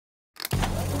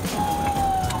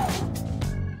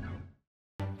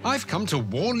I've come to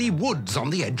Warley Woods on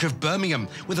the edge of Birmingham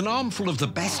with an armful of the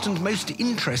best and most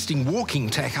interesting walking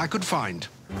tech I could find.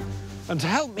 And to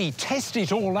help me test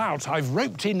it all out, I've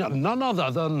roped in none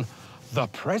other than the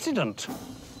President.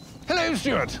 Hello,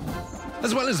 Stuart.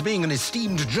 As well as being an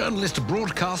esteemed journalist,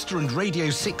 broadcaster and Radio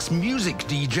 6 music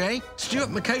DJ, Stuart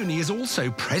McConey is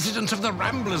also president of the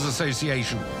Ramblers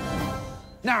Association.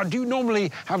 Now, do you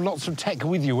normally have lots of tech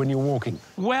with you when you're walking?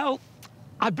 Well,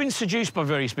 I've been seduced by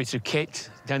various bits of kit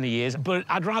down the years, but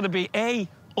I'd rather be A,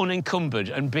 unencumbered,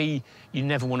 and B, you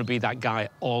never want to be that guy,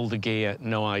 all the gear,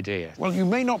 no idea. Well, you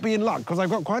may not be in luck, because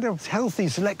I've got quite a healthy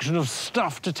selection of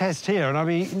stuff to test here, and I'd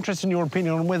be interested in your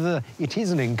opinion on whether it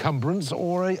is an encumbrance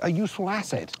or a useful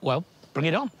asset. Well, bring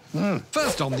it on.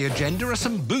 First on the agenda are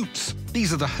some boots.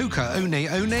 These are the Hoka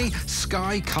One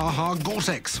Sky Kaha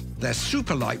Gore-Tex. They're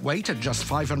super lightweight at just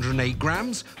 508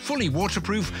 grams, fully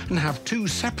waterproof, and have 2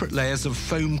 separate layers of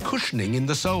foam cushioning in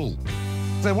the sole.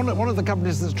 They're one of the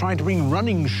companies that's trying to bring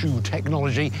running shoe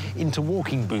technology into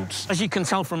walking boots. As you can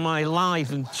tell from my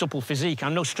lithe and supple physique,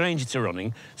 I'm no stranger to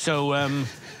running, so,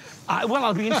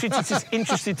 I'll be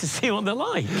interested to see what they're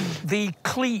like. The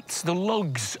cleats, the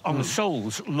lugs on the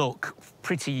soles look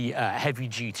pretty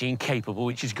heavy-duty and capable,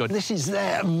 which is good. This is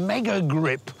their Mega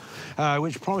Grip,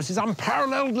 which promises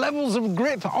unparalleled levels of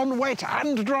grip on wet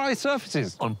and dry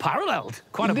surfaces. Unparalleled?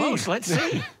 Quite Indeed. a boast, let's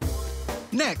see.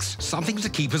 Next, something to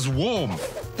keep us warm.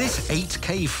 This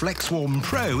 8K FlexWarm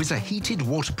Pro is a heated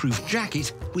waterproof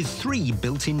jacket with 3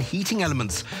 built-in heating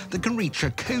elements that can reach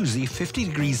a cosy 50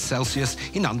 degrees Celsius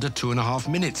in under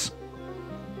 2.5 minutes.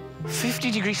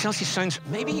 50 degrees Celsius sounds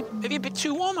maybe a bit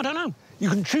too warm, I don't know. You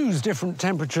can choose different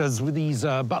temperatures with these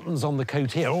buttons on the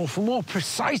coat here, or for more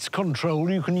precise control,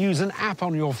 you can use an app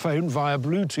on your phone via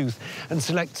Bluetooth and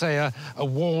select, say, a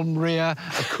warm rear,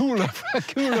 a cooler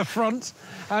front.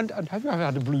 And have you ever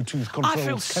had a Bluetooth control I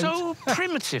feel coat? so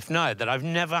primitive now that I've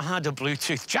never had a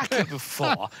Bluetooth jacket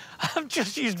before. I've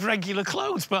just used regular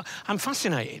clothes, but I'm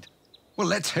fascinated. Well,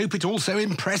 let's hope it also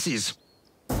impresses.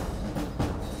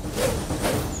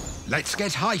 Let's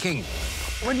get hiking.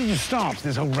 When did you start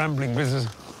this whole rambling business?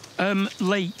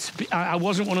 Late. I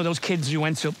wasn't one of those kids who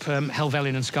went up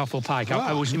Helvellyn and Scafell Pike.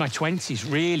 I was in my 20s,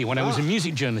 really, when I was a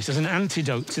music journalist, as an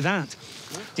antidote to that.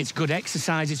 It's good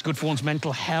exercise, it's good for one's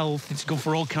mental health, it's good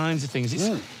for all kinds of things.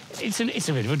 It's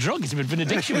a bit of a drug, it's a bit of an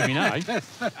addiction with me now.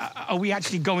 Are we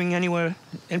actually going anywhere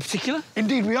in particular?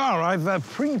 Indeed we are. I've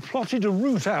pre-plotted a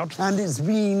route out, and it's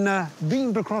been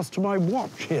beamed across to my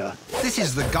watch here. This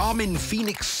is the Garmin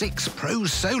Fenix 6 Pro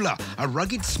Solar, a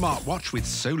rugged smartwatch with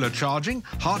solar charging,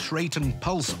 heart rate and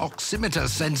pulse oximeter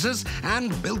sensors,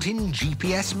 and built-in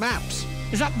GPS maps.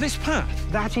 Is that this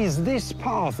path? That is this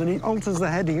path, and it alters the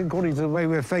heading according to the way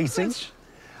we're facing.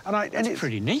 It's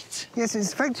pretty neat. Yes,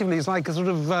 it's like a sort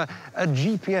of a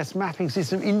GPS mapping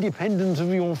system independent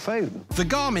of your phone. The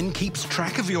Garmin keeps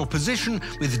track of your position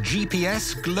with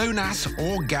GPS, GLONASS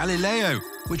or Galileo,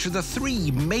 which are the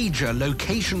 3 major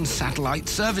location satellite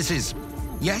services.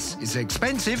 Yes, it's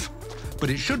expensive, but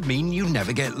it should mean you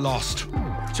never get lost.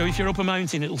 So if you're up a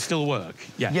mountain, it'll still work?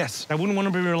 Yeah. Yes. I wouldn't want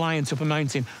to be reliant up a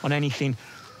mountain on anything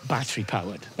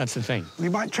battery-powered. That's the thing. You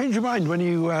might change your mind when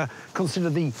you consider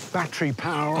the battery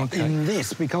power in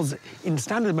this, because in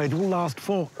standard mode, it will last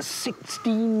for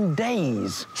 16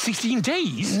 days. 16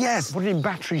 days? Yes. Put it in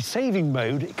battery-saving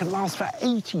mode, it can last for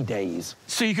 80 days.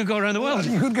 So you could go around the world?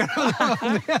 You could go around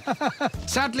the world.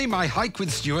 Sadly, my hike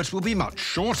with Stuart will be much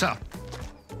shorter.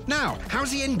 Now,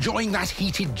 how's he enjoying that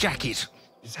heated jacket?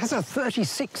 It has a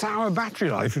 36-hour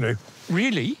battery life, you know.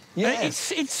 Really?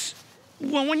 Yes.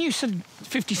 Well, when you said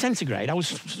 50 centigrade, I was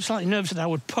slightly nervous that I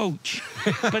would poach.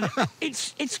 But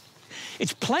it's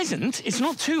pleasant. It's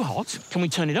not too hot. Can we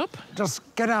turn it up? Just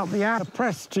get out the app,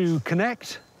 press to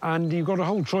connect, and you've got a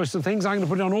whole choice of things. I'm going to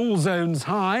put it on all zones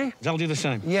high. I'll do the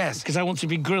same. Yes. Because I want to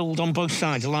be grilled on both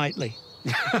sides lightly,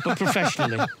 but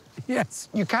professionally. Yes.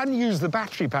 You can use the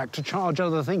battery pack to charge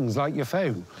other things, like your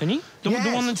phone. Can you? The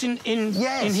one that's in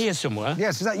Yes. here somewhere?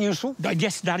 Yes, is that useful?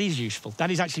 Yes, that is useful. That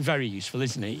is actually very useful,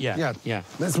 isn't it? Yeah.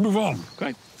 Let's move on.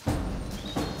 Great.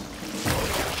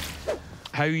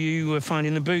 How are you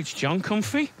finding the boots, John?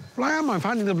 Comfy? Well, I am. I'm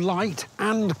finding them light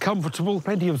and comfortable.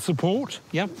 Plenty of support.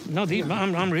 Yeah. No,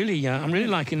 I'm really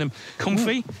liking them.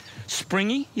 Comfy,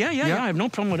 springy. Yeah. I have no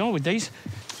problem at all with these.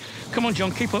 Come on,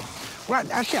 John, keep up. Right,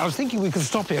 actually, I was thinking we could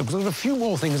stop here because there's a few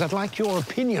more things I'd like your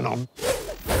opinion on.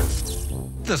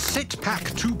 The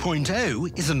SitPack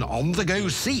 2.0 is an on-the-go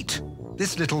seat.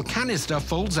 This little canister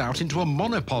folds out into a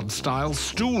monopod-style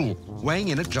stool. Weighing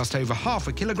in at just over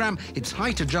 ½ kilogram, it's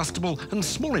height-adjustable and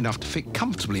small enough to fit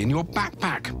comfortably in your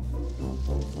backpack.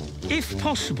 if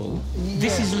possible,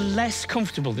 this is less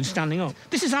comfortable than standing up.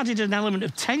 This has added an element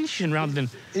of tension rather than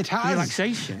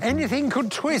relaxation. Anything could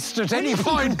twist at any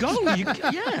point. Go.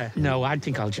 Yeah. No, I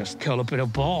think I'll just curl up in a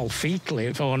ball fetally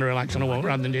if I want to relax on a walk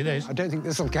rather than do this. I don't think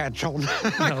this will catch on.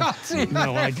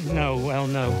 No,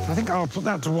 no. I think I'll put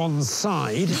that to one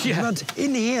side. Yeah. But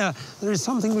in here, there is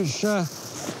something which should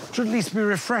at least be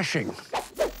refreshing.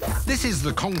 This is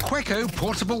the Conqueco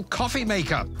Portable Coffee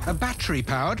Maker, a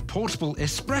battery-powered portable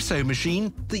espresso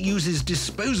machine that uses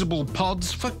disposable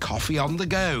pods for coffee on the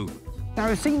go. Now,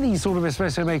 I've seen these sort of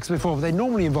espresso makers before, but they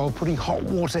normally involve putting hot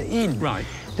water in. Right.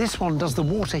 This one does the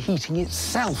water heating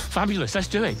itself. Fabulous, let's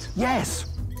do it. Yes.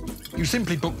 You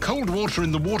simply put cold water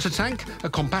in the water tank, a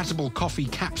compatible coffee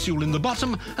capsule in the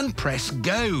bottom, and press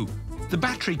go. The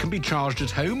battery can be charged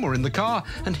at home or in the car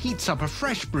and heats up a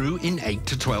fresh brew in 8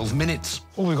 to 12 minutes.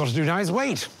 All we've got to do now is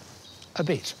wait a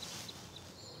bit.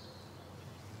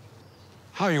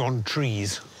 How are you on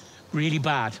trees? Really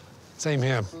bad. Same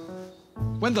here.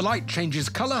 When the light changes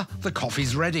colour, the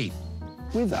coffee's ready.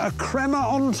 With a crema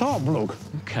on top, look.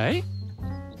 OK.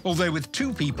 Although with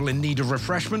 2 people in need of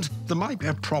refreshment, there might be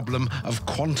a problem of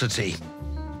quantity.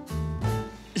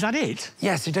 Is that it?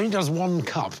 Yes, it only does 1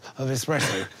 cup of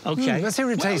espresso. OK. Let's see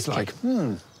what it tastes like.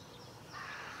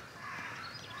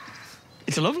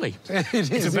 It's lovely. It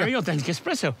is. It's a very authentic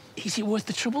espresso. Is it worth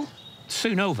the trouble?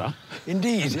 Soon over.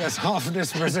 Indeed, yes, half an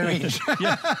espresso each.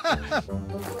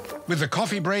 With the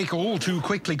coffee break all too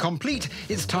quickly complete,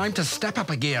 it's time to step up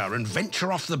a gear and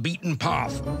venture off the beaten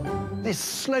path. This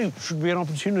slope should be an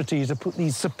opportunity to put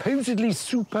these supposedly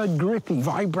super grippy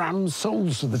Vibram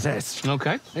soles to the test.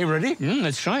 OK. Are you ready?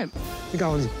 Let's try it. I think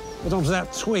I'll get onto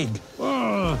that twig.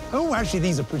 Oh, actually,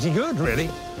 these are pretty good, really,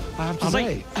 I have to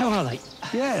say. How are they?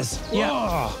 Yes.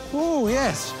 Yeah. Oh,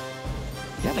 yes.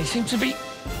 Yeah, they seem to be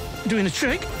doing the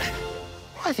trick.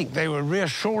 I think they were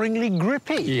reassuringly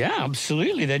grippy. Yeah,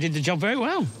 absolutely. They did the job very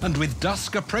well. And with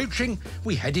dusk approaching,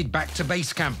 we headed back to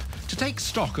base camp to take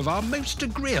stock of our most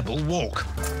agreeable walk.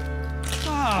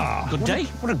 Good day.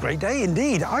 What a great day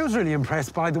indeed. I was really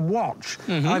impressed by the watch.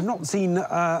 I've not seen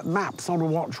maps on a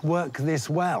watch work this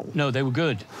well. No, they were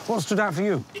good. What stood out for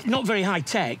you? Not very high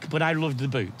tech, but I loved the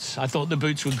boots. I thought the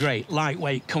boots were great.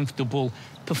 Lightweight, comfortable,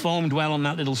 performed well on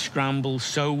that little scramble.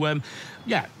 So,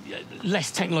 yeah,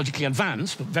 less technologically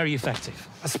advanced, but very effective.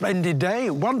 A splendid day.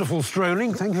 Wonderful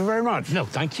strolling. Thank you very much. No,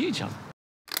 thank you, John.